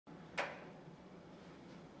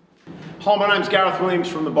Hi, my name's Gareth Williams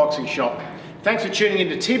from The Boxing Shop. Thanks for tuning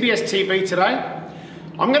into TBS TV today.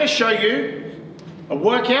 I'm going to show you a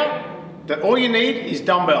workout that all you need is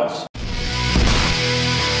dumbbells.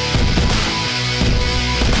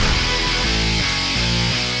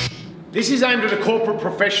 This is aimed at a corporate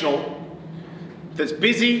professional that's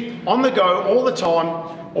busy, on the go all the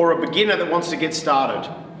time, or a beginner that wants to get started.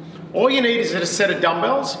 All you need is a set of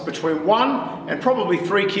dumbbells between 1 and probably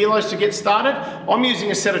 3 kilos to get started. I'm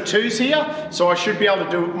using a set of 2s here, so I should be able to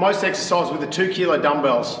do most exercise with the 2 kilo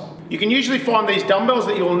dumbbells. You can usually find these dumbbells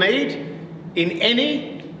that you'll need in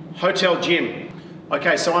any hotel gym.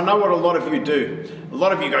 Okay, so I know what a lot of you do. A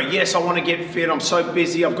lot of you go, yes, I want to get fit, I'm so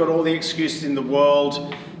busy, I've got all the excuses in the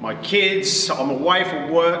world, my kids, I'm away from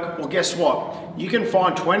work. Well, guess what? You can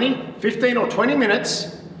find 15 or 20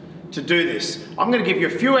 minutes to do this. I'm going to give you a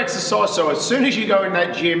few exercises, so as soon as you go in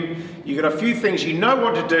that gym, you got a few things you know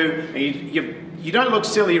what to do, and you don't look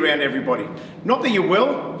silly around everybody. Not that you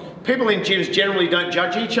will. People in gyms generally don't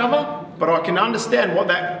judge each other, but I can understand what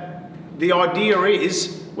the idea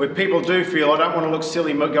is where people do feel I don't want to look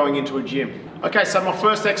silly going into a gym. Okay, so my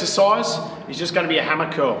first exercise is just going to be a hammer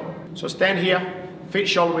curl. So stand here, feet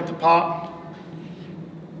shoulder width apart,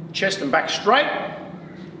 chest and back straight,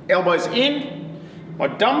 elbows in. My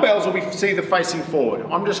dumbbells will be either facing forward.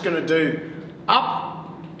 I'm just going to do up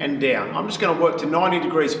and down. I'm just going to work to 90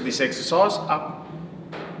 degrees for this exercise. Up.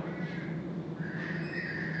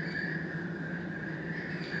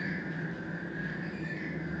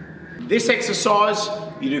 This exercise,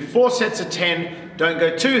 you do 4 sets of 10. Don't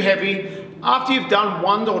go too heavy. After you've done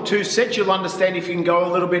 1 or 2 sets, you'll understand if you can go a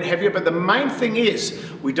little bit heavier. But the main thing is,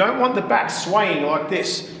 we don't want the back swaying like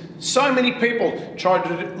this. So many people try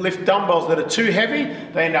to lift dumbbells that are too heavy.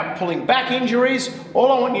 They end up pulling back injuries.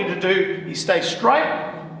 All I want you to do is stay straight.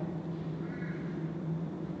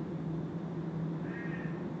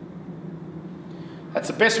 That's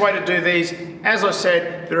the best way to do these. As I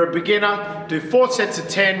said, they're a beginner. Do 4 sets of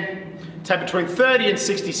 10. Take between 30 and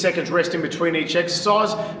 60 seconds rest in between each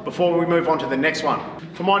exercise before we move on to the next one.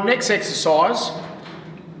 For my next exercise,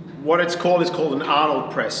 what it's called is called an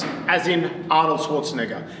Arnold press, as in Arnold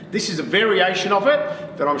Schwarzenegger. This is a variation of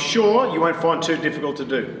it that I'm sure you won't find too difficult to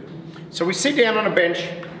do. So we sit down on a bench.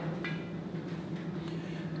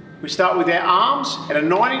 We start with our arms at a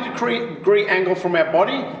 90-degree angle from our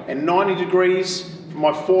body and 90 degrees from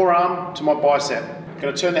my forearm to my bicep. I'm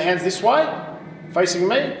going to turn the hands this way, facing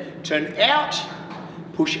me, turn out,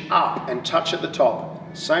 push up and touch at the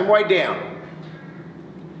top. Same way down.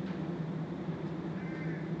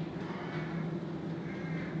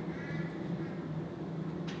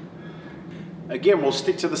 Again, we'll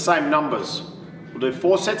stick to the same numbers. We'll do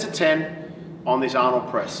 4 sets of 10 on this Arnold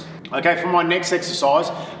press. Okay, for my next exercise,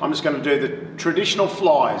 I'm just going to do the traditional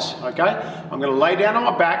flies, okay? I'm going to lay down on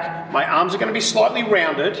my back, my arms are going to be slightly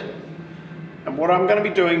rounded, and what I'm going to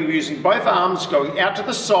be doing is using both arms going out to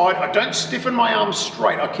the side. I don't stiffen my arms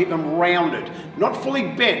straight, I keep them rounded. Not fully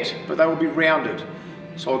bent, but they will be rounded.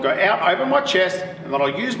 So I'll go out over my chest, and then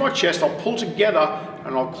I'll use my chest, I'll pull together,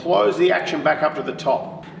 and I'll close the action back up to the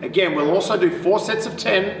top. Again, we'll also do 4 sets of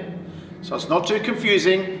 10, so it's not too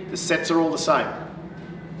confusing, the sets are all the same.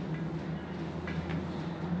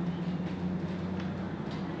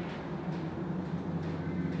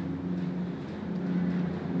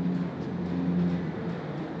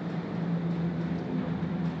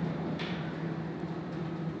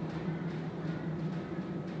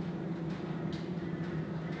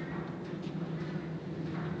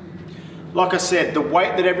 Like I said, the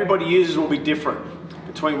weight that everybody uses will be different.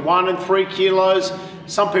 Between 1 and 3 kilos,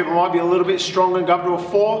 some people might be a little bit stronger and go up to a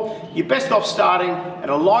 4. You're best off starting at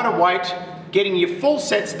a lighter weight, getting your full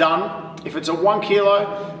sets done. If it's a 1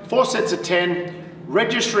 kilo, 4 sets of 10,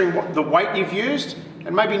 registering the weight you've used,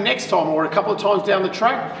 and maybe next time or a couple of times down the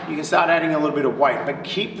track, you can start adding a little bit of weight, but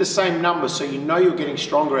keep the same numbers so you know you're getting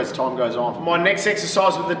stronger as time goes on. For my next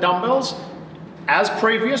exercise with the dumbbells, as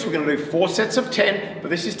previous, we're going to do 4 sets of 10, but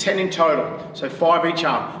this is 10 in total, so 5 each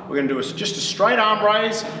arm. We're going to do just a straight arm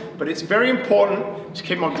raise, but it's very important to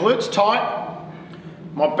keep my glutes tight,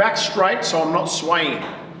 my back straight so I'm not swaying.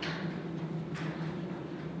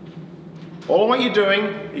 All I want you doing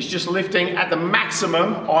is just lifting at the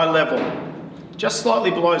maximum eye level. Just slightly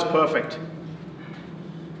below is perfect.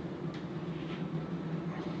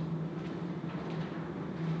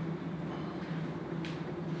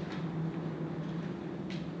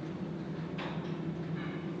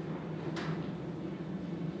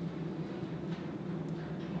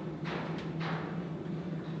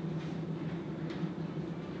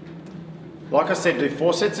 Like I said, do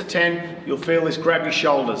 4 sets of 10. You'll feel this grab your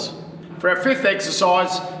shoulders. For our 5th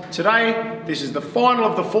exercise, today, this is the final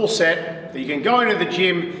of the full set that you can go into the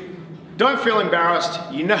gym, don't feel embarrassed,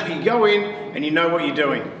 you know you go in and you know what you're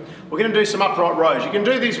doing. We're going to do some upright rows. You can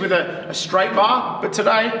do these with a straight bar, but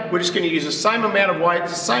today we're just going to use the same amount of weight, the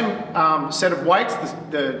same set of weights.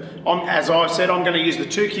 As I said, I'm going to use the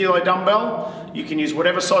 2 kilo dumbbell. You can use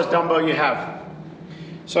whatever size dumbbell you have.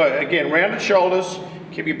 So again, rounded shoulders,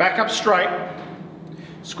 keep your back up straight,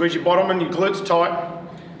 squeeze your bottom and your glutes tight.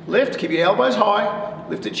 Lift, keep your elbows high,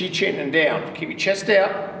 lift it to your chin and down. Keep your chest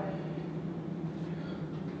out.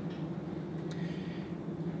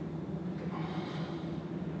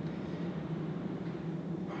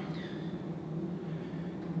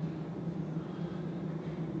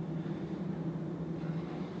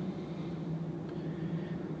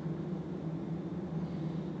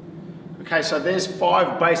 Okay, so there's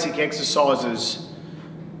 5 basic exercises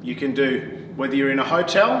you can do. Whether you're in a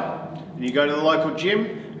hotel and you go to the local gym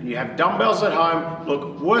and you have dumbbells at home,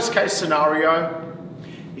 look, worst case scenario,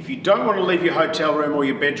 if you don't want to leave your hotel room or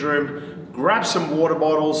your bedroom, grab some water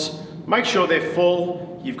bottles, make sure they're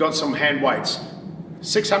full, you've got some hand weights.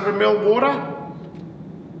 600 ml water,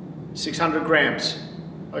 600 grams,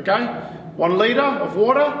 okay? 1 litre of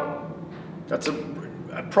water, that's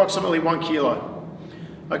approximately 1 kilo.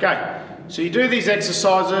 Okay. So you do these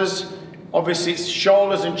exercises, obviously it's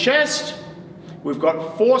shoulders and chest. We've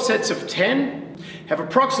got 4 sets of 10. Have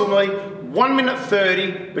approximately 1 minute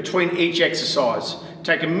 30 between each exercise.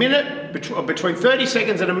 Take a minute, between 30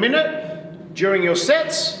 seconds and a minute during your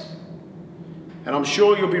sets, and I'm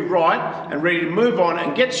sure you'll be right and ready to move on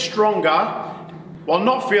and get stronger while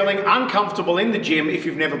not feeling uncomfortable in the gym if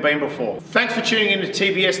you've never been before. Thanks for tuning in to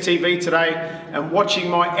TBS TV today and watching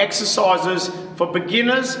my exercises for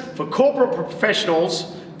beginners, for corporate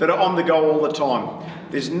professionals that are on the go all the time.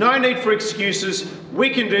 There's no need for excuses. We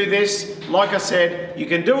can do this. Like I said, you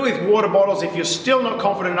can do it with water bottles if you're still not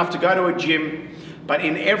confident enough to go to a gym. But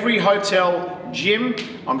in every hotel gym,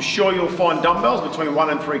 I'm sure you'll find dumbbells between 1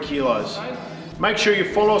 and 3 kilos. Make sure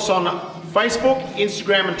you follow us on Facebook,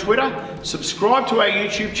 Instagram and Twitter. Subscribe to our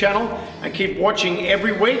YouTube channel and keep watching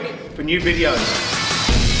every week for new videos.